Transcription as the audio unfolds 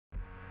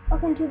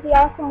Welcome to the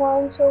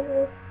AquaMon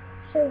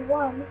episode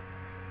 1.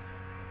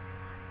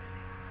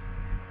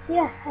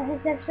 Yeah,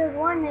 it's episode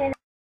 1 and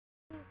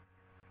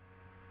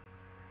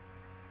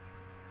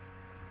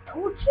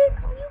Torchic,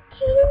 are you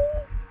kidding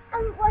me? I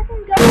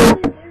wasn't going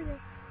to do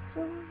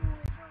this.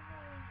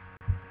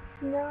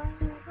 No,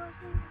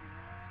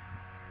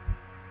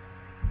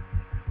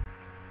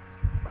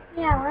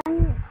 yeah,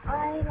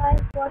 I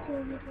like watching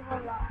YouTube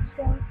a lot,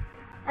 so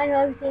I know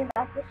everything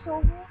about the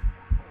server.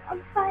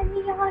 I'm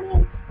finally on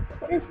it.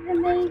 This is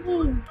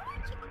amazing.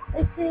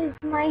 This is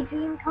my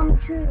dream come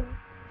true.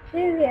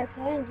 Very rare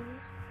candies.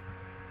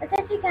 That's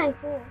actually kind of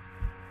cool.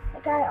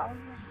 The guy already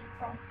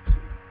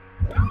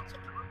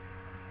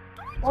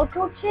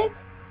Auto chick?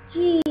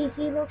 Jeez,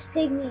 he looks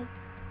pygmy.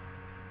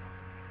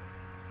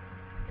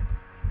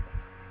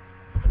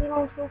 He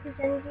won't focus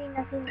energy,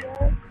 nothing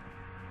good.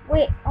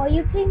 Wait, are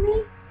you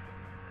pygmy?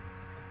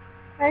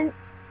 And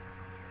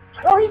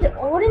oh, he's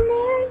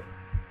ordinary?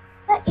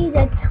 That is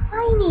a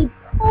tiny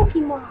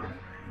Pokemon.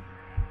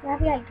 I'm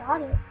happy I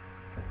got it.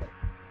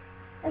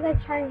 That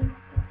guy's tiny.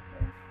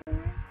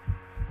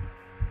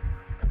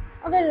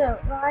 Oh, there's a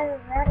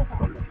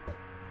Radical.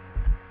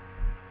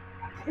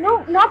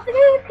 No, not the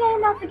game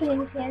scan, not the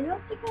game scan,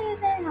 not the game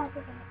scan, not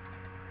the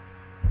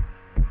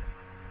game.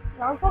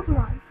 Wrong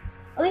Pokemon.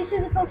 At least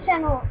there's a Poke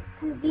channel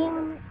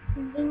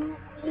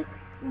conveniently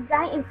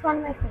right in front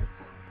of my face.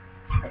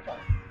 That's all.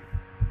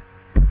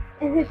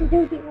 And this is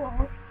a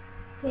duel.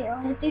 Okay,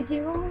 on a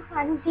duel,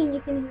 I don't think you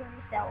can heal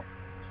yourself.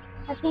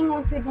 I think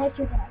once you're dead,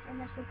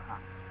 unless you're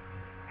caught.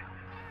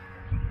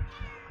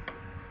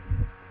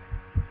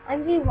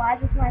 I'm really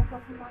wise with my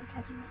Pokemon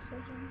catching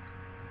decisions.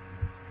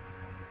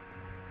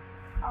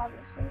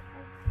 Obviously.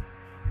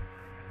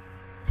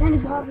 Kind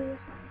of obvious.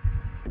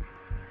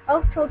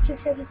 Oh,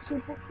 Torchic said it's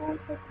super cool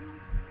Pokemon.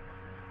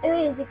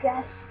 It is a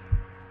grass.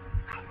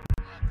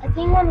 I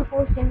think one of the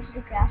first games is a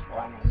grass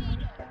one. I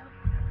know, so.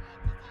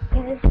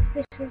 Yeah,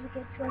 this was a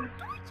good choice.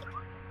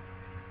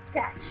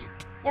 Scratch.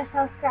 Yes,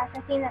 I'll Scratch.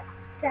 I think that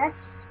Scratch.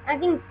 I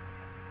think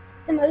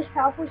the most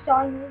powerful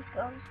song moves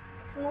goes.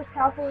 The most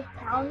powerful is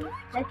Pound,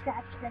 then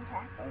Scratch, then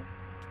Tackle.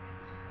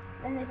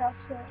 Then there's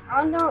also.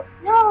 Oh no!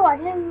 No! I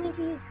didn't mean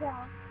to use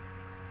Growl.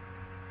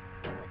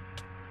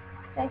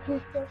 I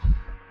can still.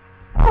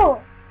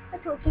 Oh! I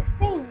told you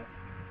faint.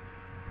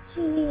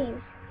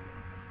 Jeez.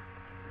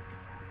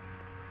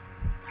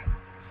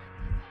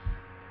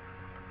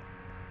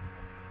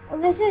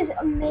 Well, this is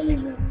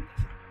amazing.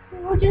 We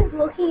were just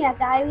looking at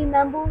that. I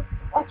remember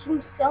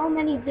watching so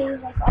many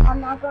videos like, oh, I'm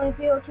not going to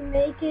be able to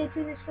make it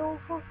to the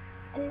sofa.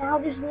 And now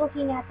just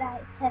looking at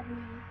that, it's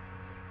heavenly.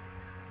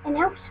 And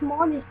how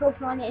small this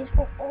Pokemon is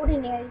for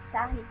ordinary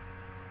size.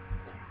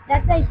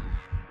 That's like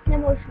the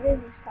most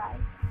regular size.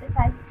 The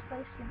size it's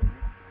supposed to be.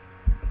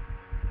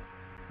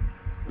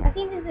 I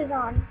think this is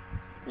on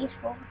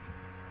peaceful.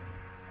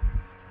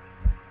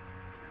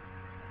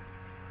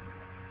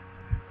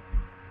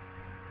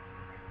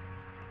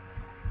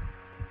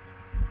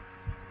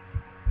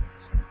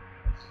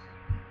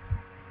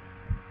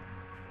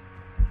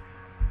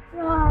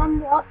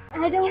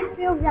 I don't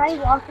feel very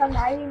welcome.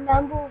 I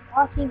remember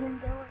watching him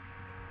doing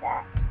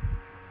that.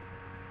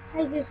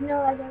 I just know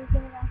like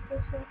everything about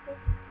this circle.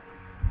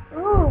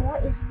 Ooh,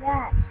 what is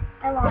that?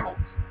 I want it.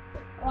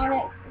 I want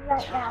it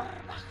right now.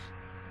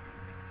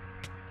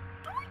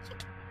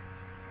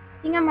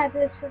 I think I might be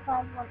able to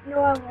survive one. No,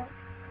 I won't.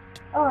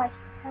 Oh, I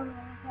will.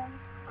 Okay.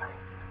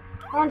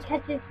 I want to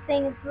catch this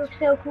thing. It looks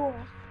so cool.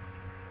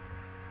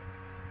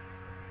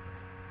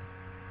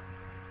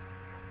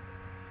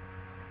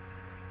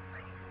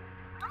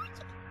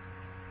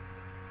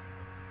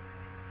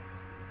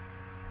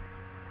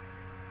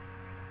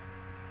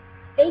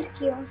 Thank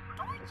you.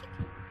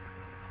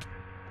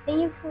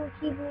 Thank you for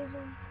keep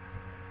losing.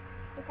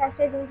 Because I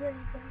said don't do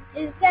anything.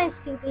 It's kind of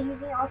stupid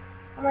using all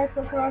my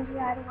Pokemon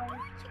right away.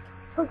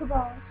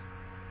 Pokeballs.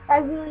 I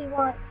really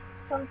want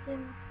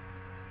something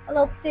a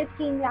level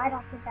 15 right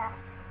off the bat.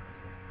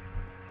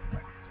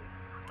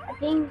 I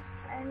think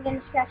I'm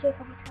gonna scratch it a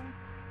couple times.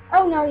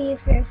 Oh no, he is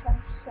very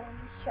fast, so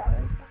I'm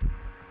sorry.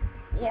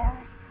 Yeah.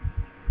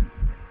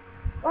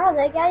 Wow,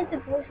 that guy's the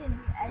person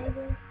who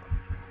edited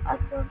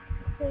Aqua's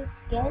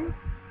skin.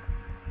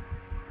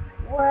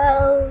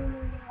 Well,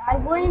 I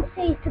wouldn't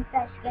say it's the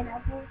best skin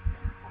ever.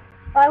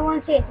 But I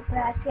wouldn't say it's the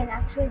best skin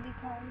actually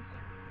because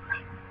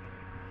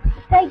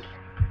it's like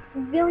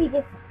really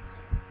different.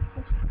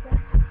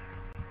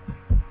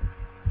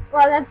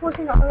 Well, that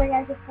person already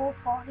has a full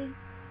 40.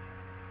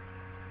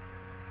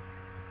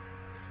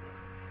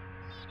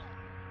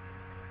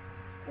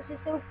 This is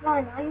so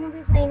fun. I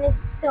remember playing this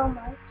so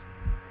much.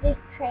 This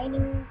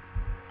training,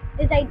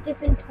 there's like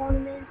different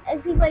tournaments.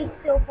 Everybody's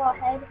so far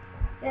ahead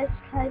just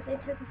because it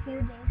took a few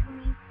days for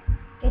me to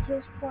get to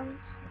this point.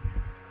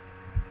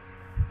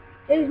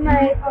 There's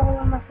my one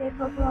of my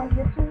favorite Pokemon.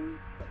 This one.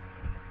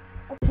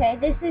 Okay,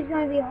 this is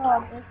going to be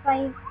hard. If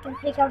I can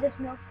take out this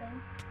milk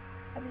thing,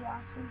 that'd be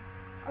awesome.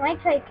 I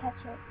might try to catch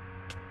it.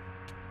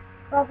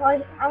 But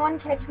I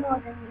want to catch more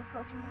than you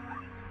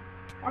Pokemon.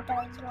 Like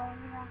I was going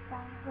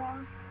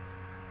around.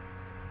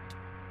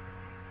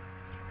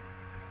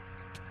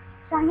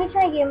 So I'm gonna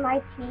try to get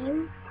my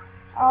team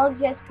all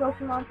just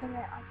Pokemon from the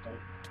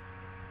update.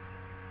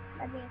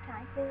 That'd be a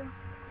time for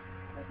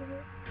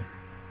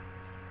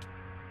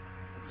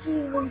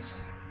Jesus.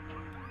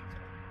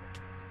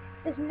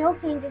 This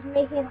Milking just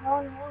making it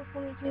hard and hard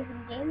for me to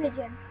even damage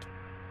him.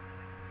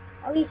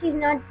 At least he's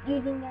not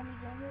using any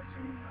damage.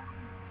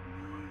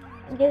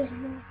 And just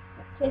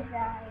because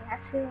I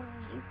actually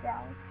want to use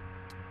that.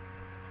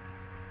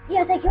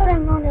 Yes, I killed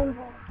him on him,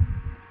 boy.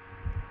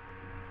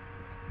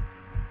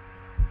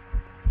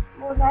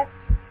 Well, that's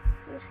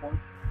useful.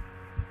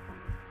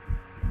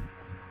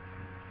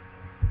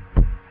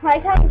 I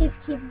can't just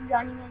keep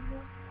running in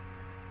here.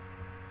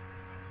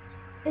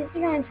 This is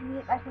going to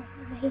be like a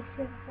race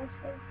for the first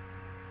place.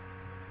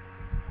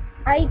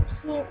 I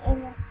can't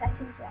aim a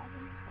second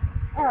dragon.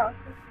 Oh,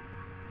 okay.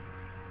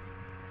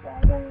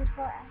 Dragon is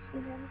for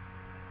asking him.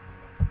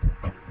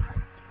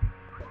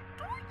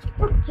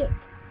 Okay.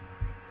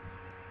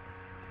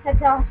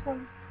 That's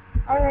awesome.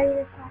 Alright,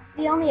 that's awesome.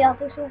 The only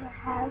episode I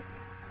have.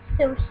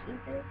 So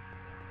stupid.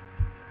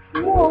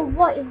 Whoa,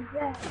 what is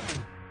that?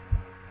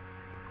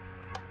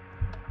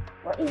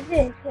 What is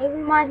this? It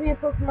reminds me of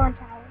Pokemon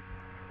Tower.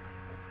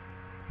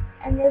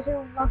 And there's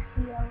a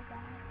Luxio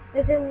guy.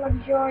 There's a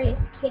luxurious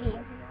kitty as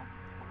well.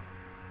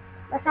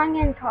 But I'm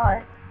getting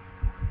caught.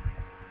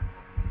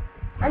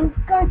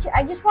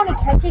 I just want to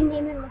catch it and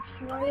name it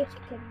Luxurious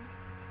Kitty.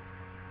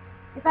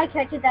 If I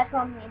catch it, that's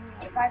what I'm naming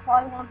it. If I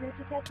probably won't be able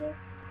to catch it.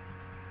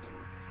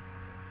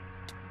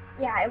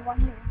 Yeah, I want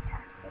him to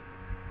catch it.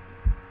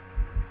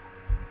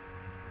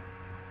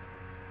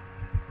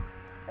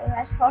 So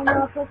that's probably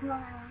more Pokemon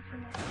I want to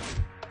know.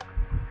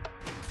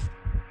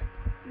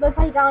 But if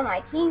I got on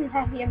my team,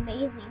 that'd be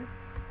amazing.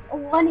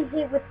 One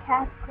hit with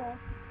Tactical.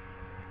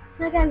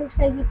 That guy looks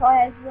like he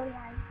probably has really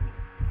high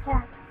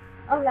attack.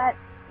 Oh, that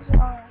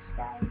guy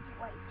is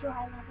way too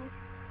high level.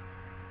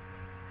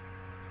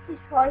 He's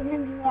probably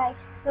gonna be like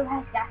the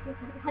last guy who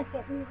can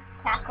hit me with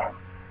Tackle.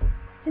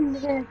 It's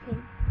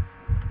embarrassing.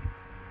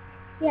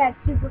 Yeah,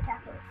 super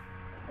Tackle.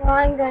 Well,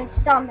 I'm going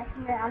to stop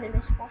messing around in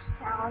this first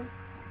town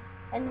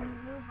and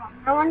move on.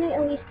 I want to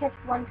at least catch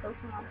one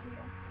Pokemon here.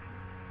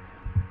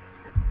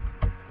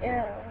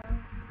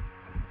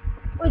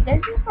 Wait,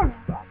 does this one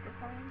have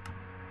Octopine?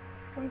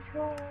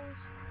 Controls.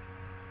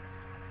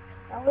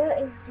 Now where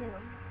is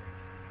Zoom?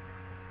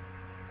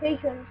 Pretty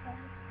sure this has.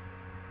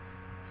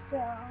 So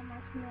my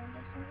command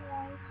doesn't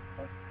rise.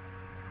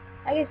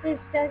 I guess this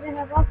doesn't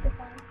have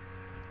Octopine.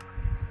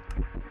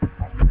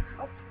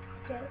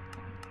 Okay.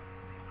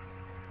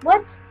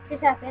 What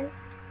just happened?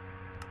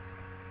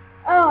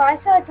 Oh, I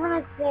saw a ton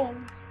of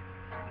things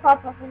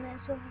pop up and then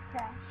silver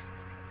crash.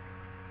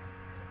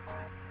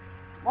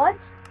 What?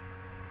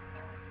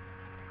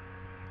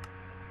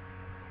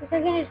 If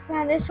I can just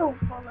plan this over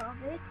for a little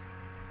bit.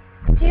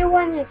 See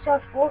when it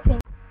starts working.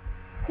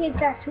 Okay,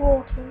 back to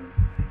working.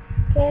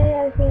 Okay,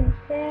 everything's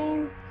the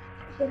same.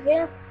 Okay,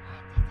 yeah.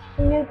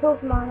 Some new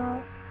Pokemon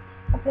are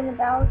up and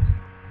about.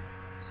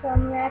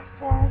 Some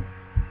Rakstad.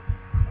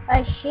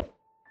 I shit.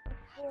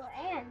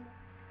 And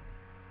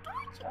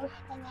those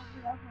come off the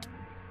other one.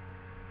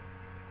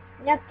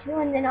 Yep, two,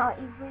 and then I'll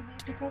easily be able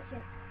to catch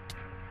it.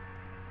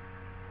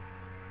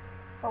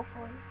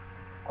 Hopefully.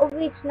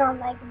 Hopefully it's not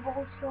like a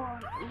Bulbasaur or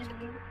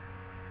Eevee.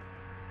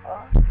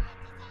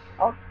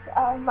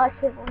 Or much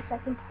it was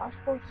like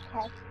impossible to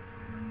catch.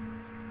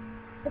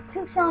 The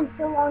two sounds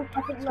so long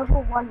catching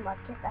level 1 much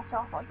if that's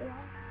how hard they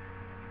are.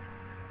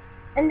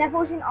 And that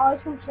person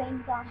always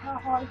complains on how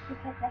hard to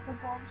catch like a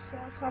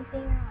Bulbasaur or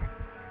something.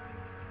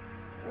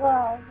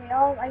 Well, they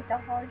all like the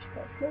hard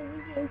stuff. No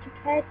reason to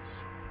catch.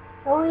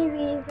 The only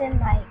reason,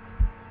 like,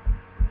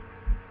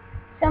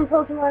 some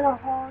Pokemon are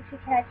hard to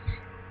catch.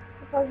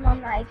 The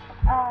Pokemon like,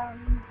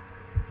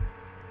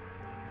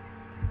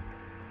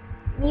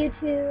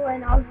 Mewtwo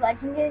and all the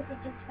legendaries, it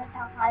just depends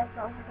how high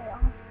level they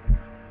are.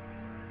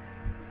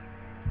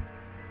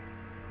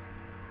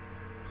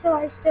 So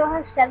I still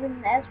have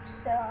 7 left,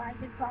 so I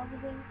could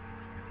probably,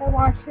 if I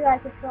want to, I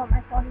could fill up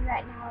my 40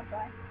 right now,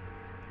 but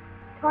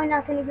probably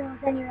not going to go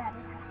with any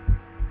rabbit.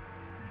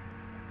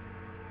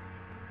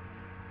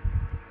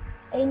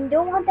 And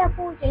don't want that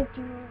poison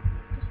to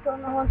destroy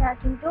my whole entire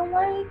team. Don't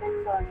let it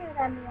even go near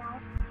that meow.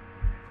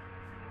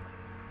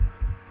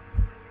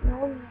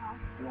 No meow.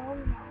 No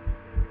meow.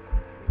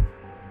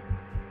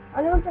 I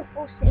know what the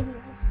full city is.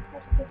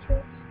 Let's get to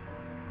it.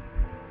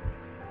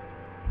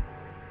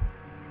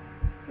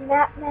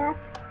 Map.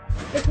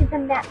 This is a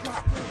map.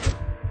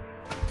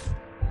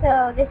 So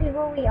this is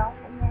where we are.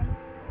 And then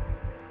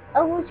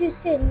Owoju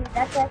City.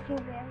 That's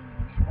actually very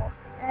useful.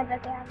 And I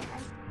bet they have a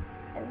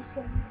nice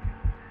city.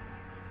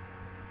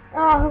 Oh,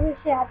 I wish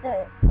I had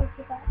the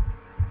quick back.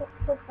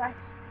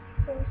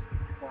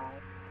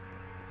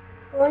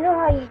 I wonder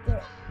how you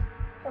get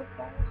so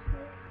fast and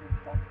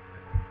stuff.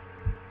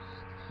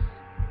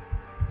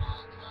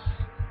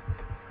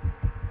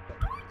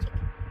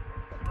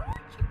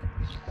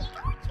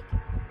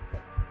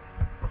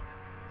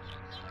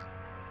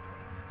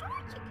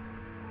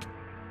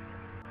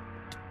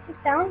 It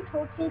sounds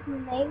totally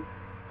made.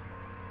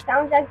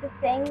 Sounds like the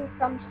thing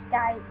from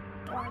Skype.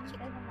 one is a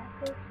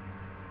message.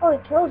 Oh,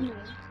 it killed me.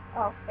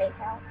 Oh, fake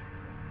out.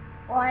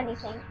 Or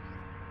anything.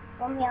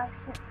 From the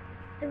outside.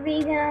 The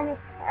reason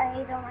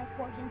I don't like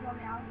fortunes on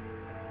the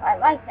outside. I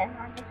like them,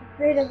 I'm just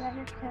afraid of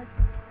them because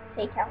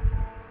fake out.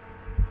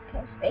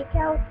 Because fake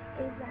out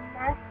is a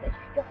mass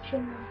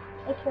destruction.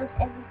 It kills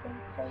everything.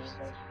 So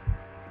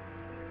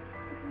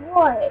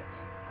what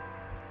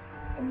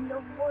in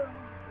the world?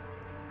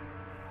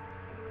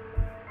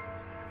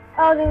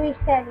 Oh, the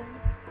resetting.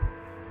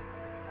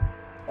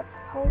 The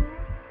opponent.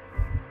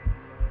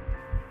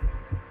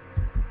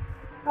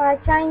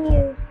 Try and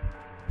use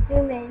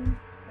zoom in.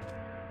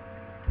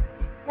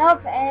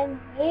 Nope, and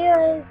here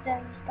is the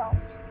result.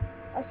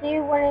 I'll see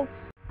you when it's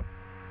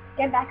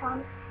get back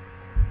on.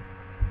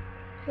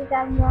 Because I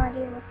have no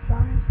idea what's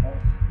wrong with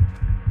this.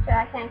 So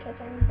I can't kick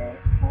in this.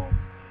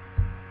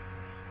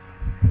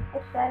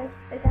 It says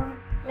it's on.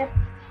 Yep,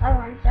 other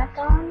one's back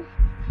on.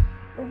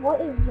 But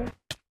what is this?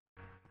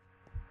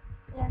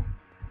 Yeah.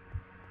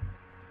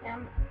 Yeah,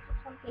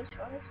 some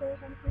peaceful. This is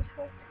some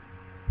peaceful.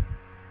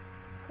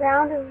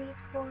 Ground elite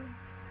for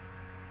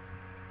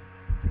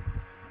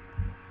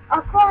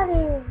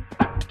aquatic.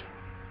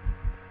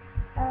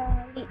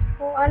 Elite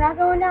 4. I'm not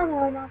going down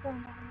there. I'm not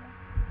going down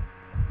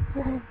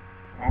there.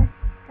 That's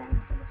kind of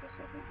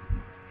suspicious.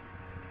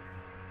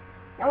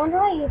 I wonder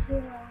why you see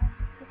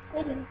the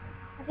city.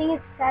 I think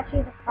it's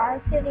actually the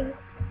Fire City.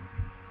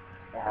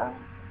 So,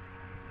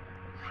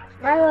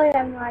 I really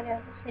have no idea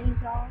what the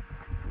city's all.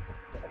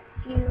 If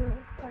you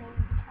couldn't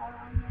tell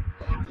on this.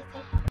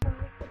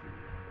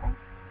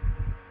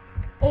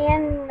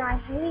 And I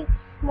hate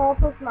small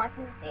Pokemon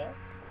from the field.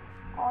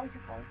 Always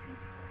avoid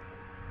people.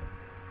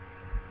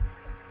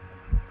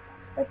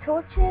 The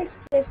Torchic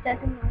just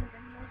doesn't want to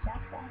move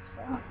that fast,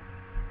 so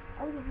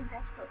I was the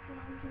best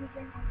Pokemon to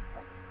begin with,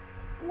 but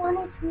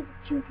wanted to be the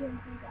champion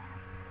do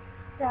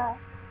that.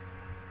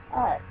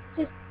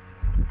 Just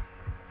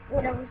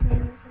whatever his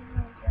name is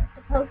really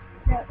good.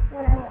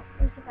 When I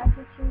was about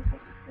to choose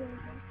this really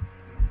good.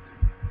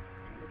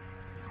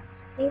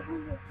 They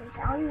have this thing, I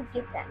don't even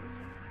get that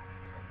name.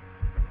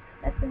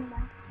 That's the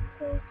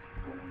master.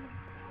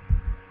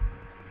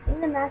 I think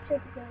the master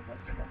is going to get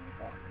strong,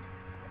 but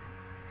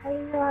how do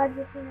you know how to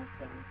do things?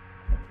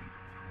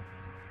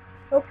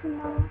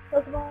 Pokeball.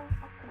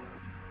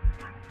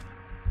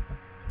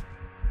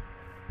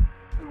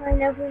 Oh, I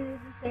never knew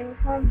this day would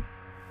come.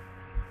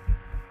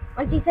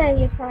 Once you said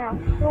you're coming out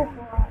so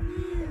far,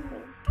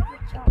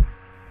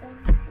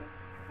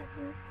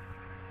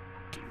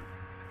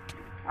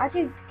 I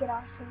should get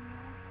off soon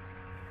now.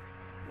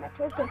 My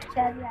torch is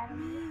dead at him.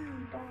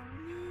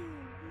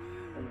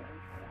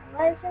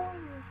 Let's go.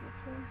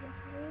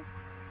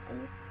 And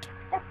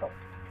that's all.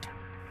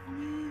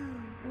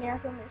 Yeah,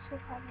 so I'm going to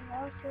switch out the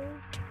well too.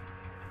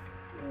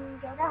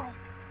 And go die.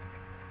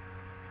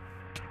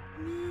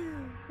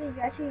 He's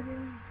actually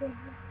doing good.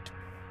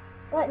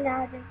 But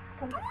now it just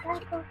comes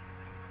back up.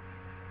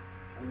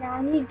 And now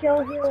I need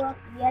Joe heal up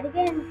yet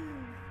again.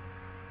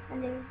 And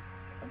there's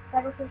a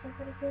better person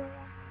for the heal up.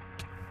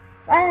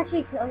 But I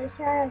actually killed this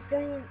guy. I was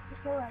doing the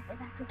heal up, but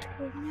that could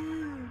kill. I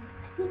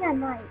think I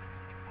might.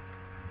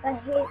 But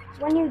hey,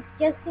 when you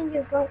just think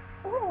you go,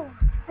 oh,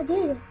 I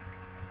did it.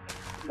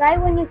 Right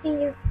when you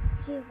think you,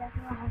 geez, that's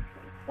wrong.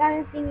 Right when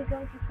you think you're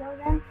going to kill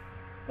them,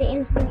 they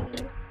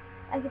instantly,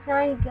 like it's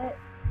not even good.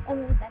 I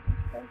mean, that's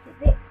supposed to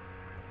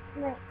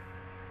be like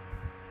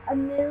a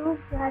move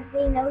that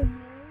they know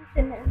use,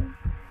 and then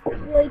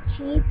it's really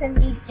cheap, and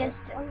they just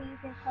don't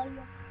use it until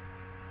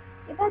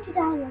you're about to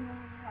die in the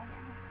morning right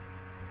now.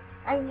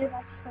 I knew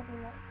that's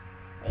something that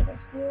they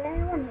just do, and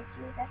everyone hits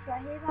you. That's what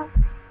I hear about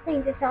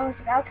things that someone's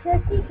about, because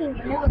I'm speaking,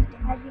 you know, it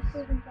has you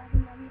proven by the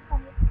money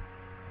fight.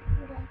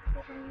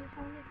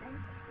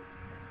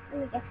 Let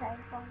me get that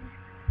for you.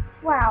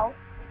 Wow,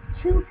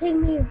 2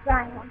 pygmy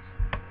giants.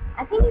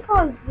 I think you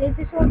call it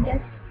Venusaur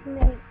just to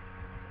make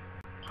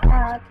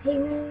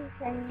pygmies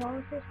and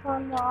monsters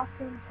spawn more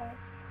often.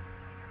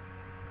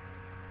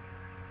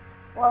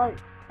 Well,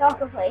 it's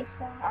soccer place,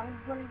 so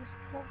I'm going to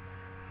just.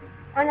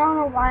 I don't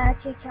know why I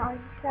actually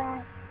challenge this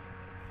guy.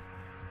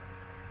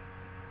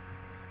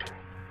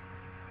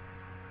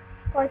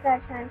 Of course,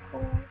 that's kind of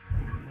cool.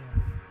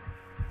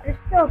 But it's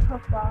still a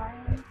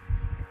Pokeball.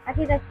 I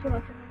think that's too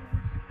much of a risk.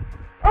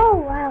 Oh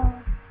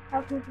wow!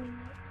 How convenient.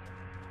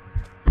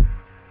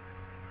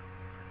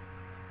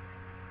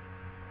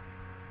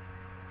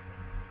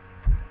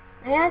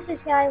 I asked this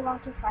guy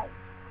want to fight.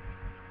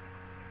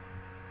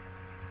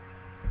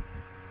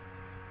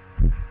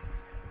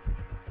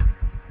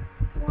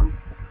 Want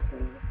to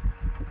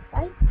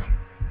fight?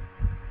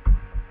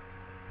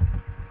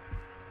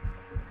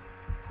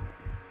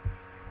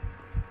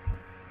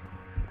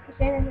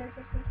 Shannon has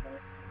this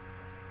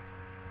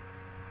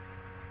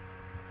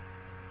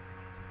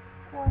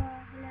one.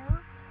 No.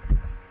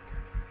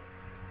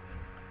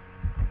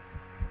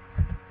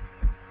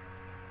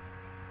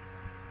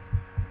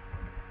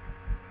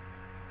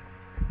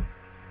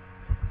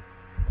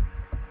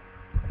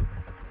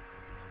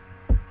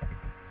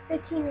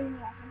 $15 and 11.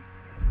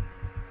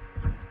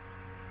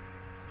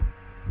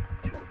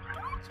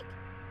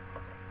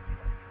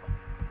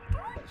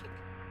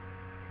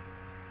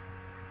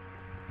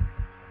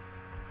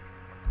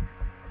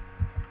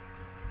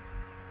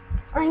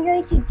 I'm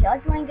going to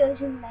judge when it goes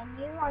in the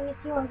menu. I'm going to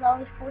see what all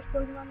his force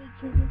Pokemon he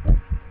chooses it.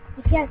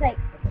 If he has like...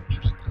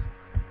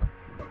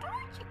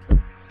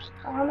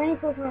 how many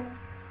Pokemon?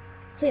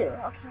 2. Okay,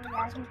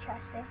 yeah, I can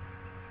trust it.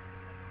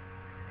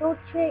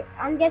 Torchic,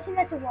 I'm guessing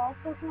that's a wall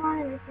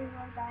Pokemon and this is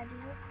what I do.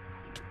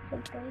 So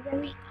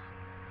Dragon.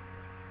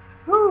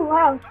 Ooh,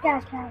 wow,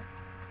 Scat Type.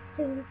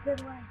 Taking this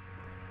good way.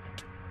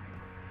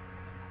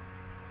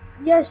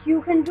 Yes,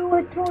 you can do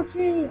it,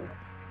 Torchic!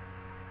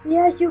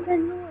 Yes, you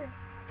can do it!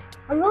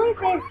 I'm really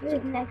excited for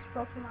this next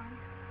Pokemon.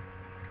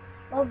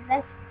 Well,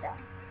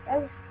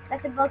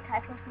 that's a bug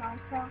type Pokemon,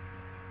 so...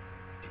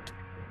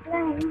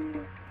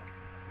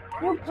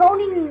 You're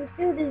ponying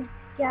through this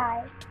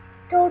guy.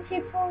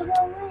 Torchic for the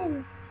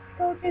win!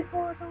 Torchic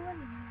for the win!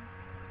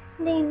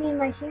 They need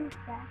my team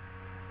back.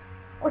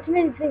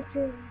 Ultimate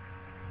victory.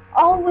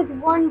 All with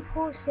one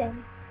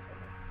person.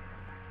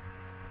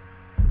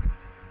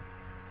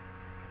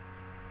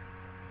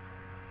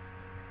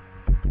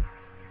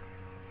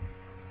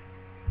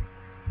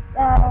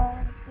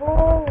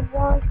 Bull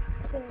wants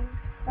to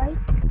fight.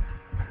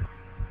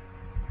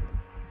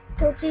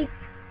 Torchic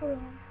for...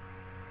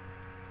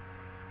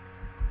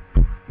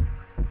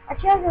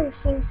 Actually, I'll go to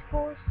Shane's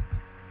Force.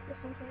 Just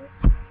in case.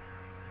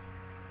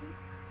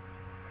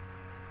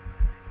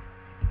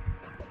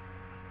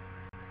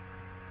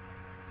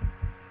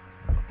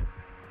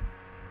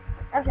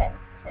 Okay.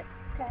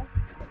 Okay.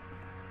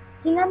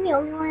 He's not the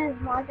only one in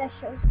his mod that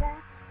shows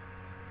that.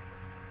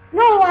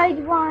 No, I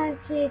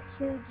wanted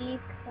to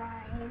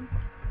decline.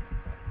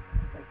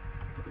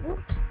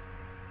 Oops.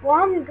 Well,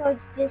 I'm gonna go to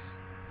this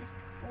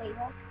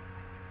later.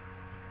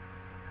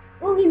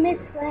 Oh, he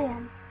missed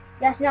slam.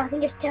 Yes, now I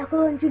can just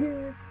tackle into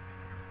the...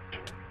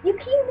 You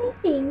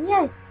keep missing,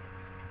 yes.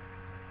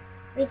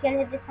 We can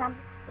hit this time.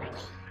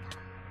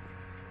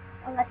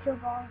 Electro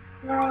ball.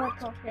 No,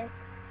 it's okay.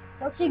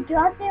 So she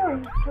got there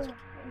and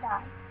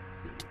died.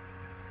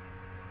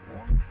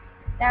 Yeah.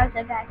 That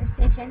was a bad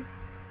decision.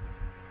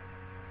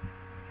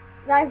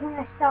 Right when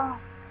I saw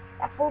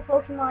that full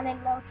Pokemon in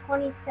level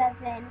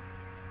 27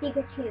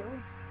 Pikachu.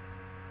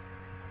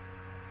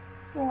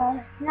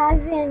 Not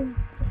even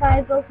if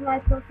I go for my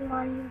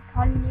Pokemon,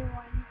 caught a new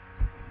one.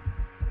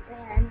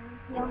 And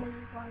he only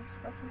used one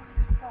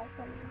Pokemon, so I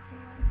couldn't use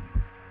one.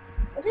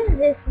 What is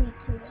this week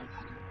to it?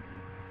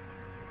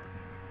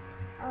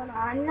 I don't know,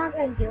 I'm not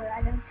gonna do it,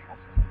 I don't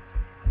trust it.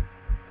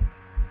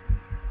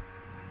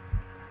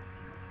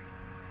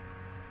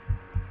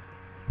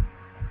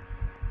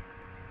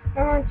 I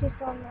want to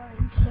so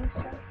annoying,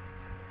 so.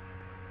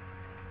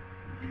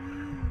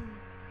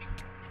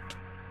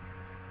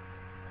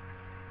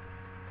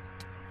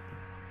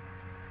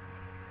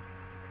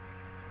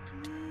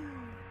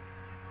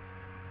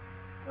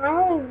 I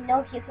don't even know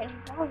if you can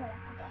evolve it.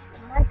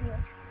 It might be a...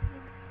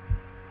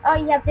 Oh,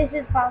 yep, this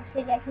is Bob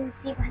City. I can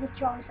see by the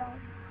jaws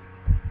on.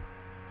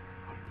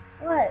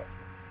 What?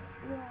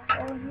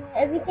 Yeah,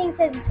 everything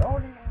says it's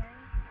ordinary,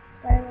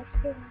 but it looks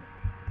pretty.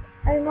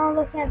 I'm not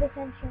looking at this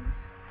entrance.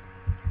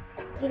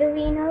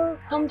 Nidorino,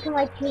 come to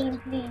my team,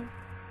 please.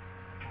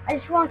 I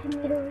just want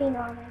Nidorino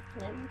on my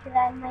team, because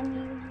I have my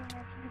new unit to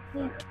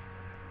defeat,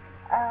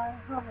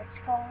 what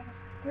it's called,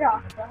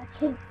 Rock, but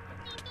he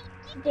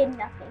did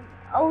nothing.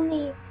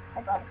 Only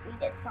I got if he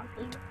did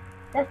something.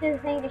 That's the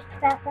thing, just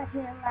fast back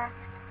in the last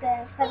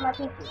day, because my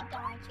people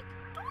died.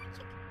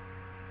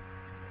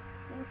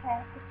 Okay,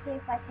 let's see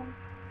if I can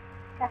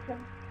catch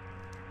him.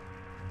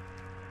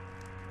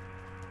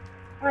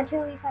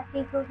 Until we catch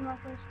equals my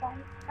first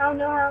fight. I don't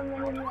know how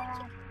many you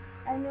have.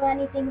 I don't know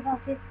anything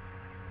about this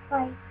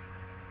fight.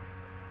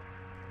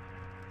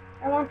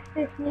 I want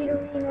this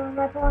Nidorino in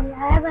my body.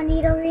 I have a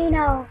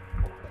Nidorino!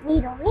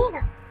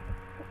 Nidorino!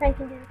 If I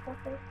can do this real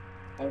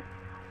quick.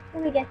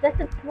 Let me guess, that's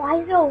a...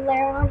 Why is there a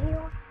lair on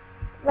here?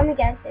 Let me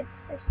guess, it's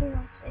you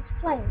know, it's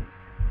plain.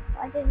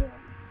 I didn't even...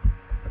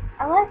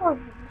 I like all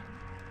these.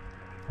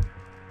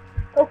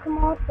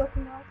 Pokemon.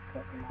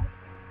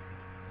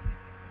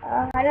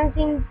 I don't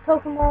think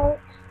Pokemon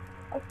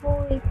are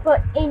fully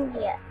put in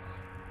yet.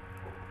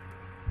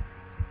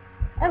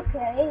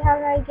 Okay, how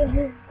do I get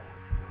him?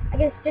 I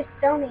guess just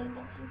donating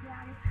it, you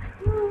got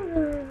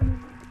it.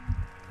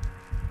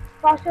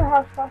 Fossil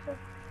house, fossil.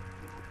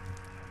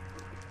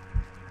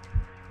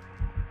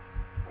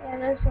 Yeah,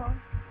 there's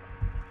one.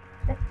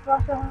 That's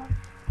fossil house.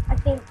 I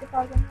think the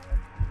fossil house.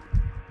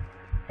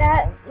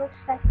 That looks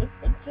like it's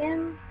the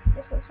gym.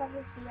 This looks like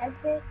it's the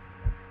exit.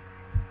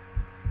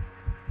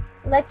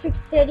 Electric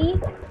City,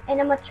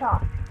 and a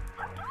Machop.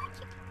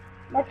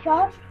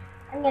 Machop,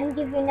 I'm gonna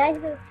give you a nice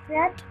little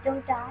scratch,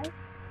 don't die,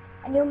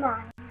 and you're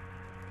mine.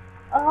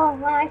 Oh,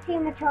 when I see a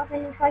Machop,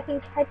 and if I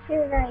can catch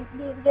it and I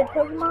be a good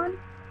Pokemon,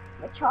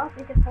 Machop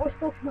is the first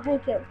Pokemon I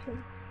go to.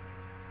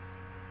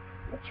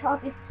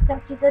 Machop is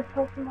such a good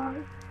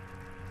Pokemon.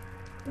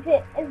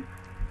 If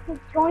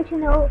it's going to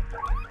know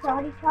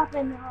Karate Chop,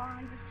 and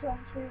I'm just going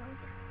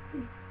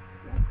to...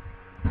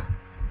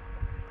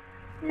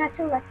 That's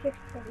Electric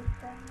City,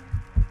 so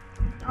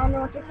I don't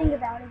know what to think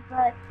about it,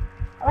 but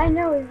all I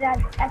know is that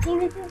I think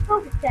this is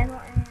Focus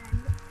Channel, and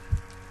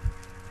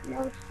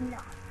no, it's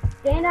not.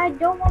 then I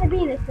don't want to be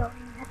in this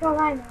building. That's all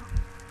I know.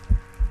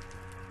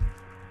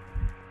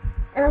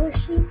 Another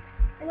sheep.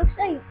 It looks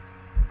like,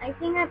 I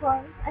think I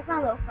found a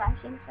little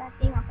flashing, so I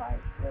think I probably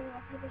really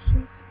want to the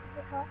sheep.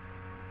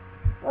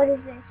 What is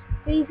this?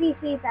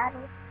 3v3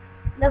 battle.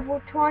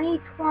 Level 20,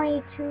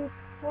 22,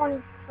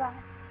 25.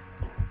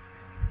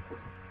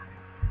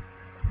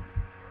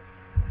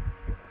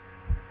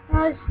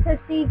 No, it's the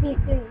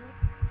 3v3.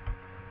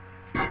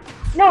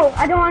 No,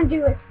 I don't want to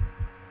do it.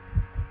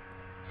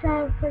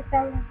 Trying to click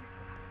that one.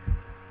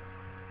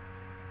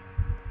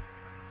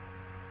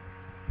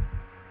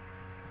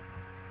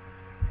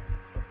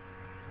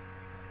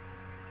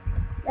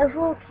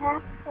 Level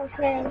cap,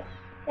 okay.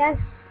 That's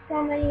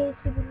so many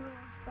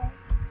superheroes,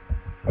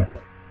 but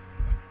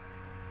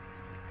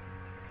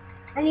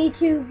I need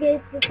to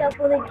get this up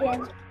with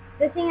again.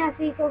 The thing I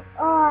see so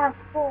I have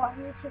 4. I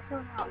need to take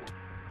someone out.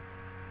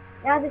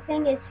 Now the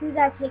thing is, who's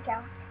I take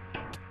out?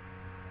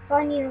 So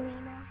I need a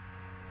arena.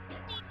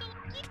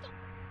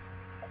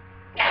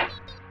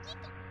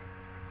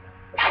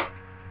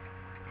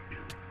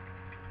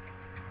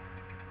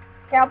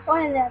 Okay, I'll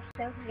play in the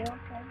episode here,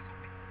 okay?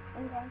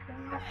 I'm going to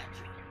that.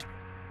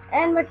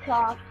 And my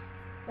chop,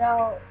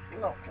 so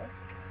local.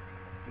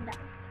 No.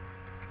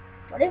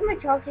 What if my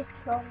chop just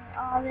killed me?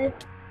 Oh, this.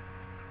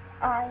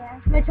 Oh, yeah.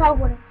 My chop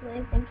would have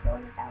really been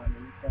killed if that would be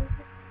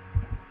crazy.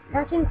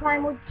 Now I can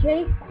climb with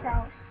Jace's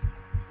house.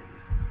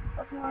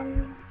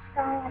 Pokemon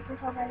style, I can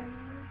tell by the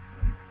name.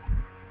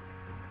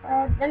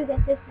 Let me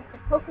guess, this is the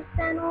Focus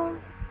Channel.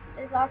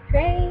 There's our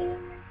train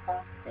and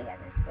stuff. So yeah,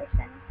 there's the Focus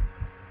Channel.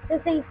 So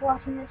thanks for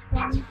watching this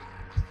one.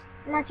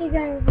 I'm actually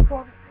going to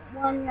record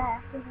one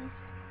right after this.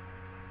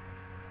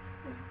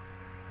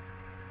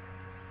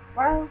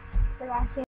 Well, the last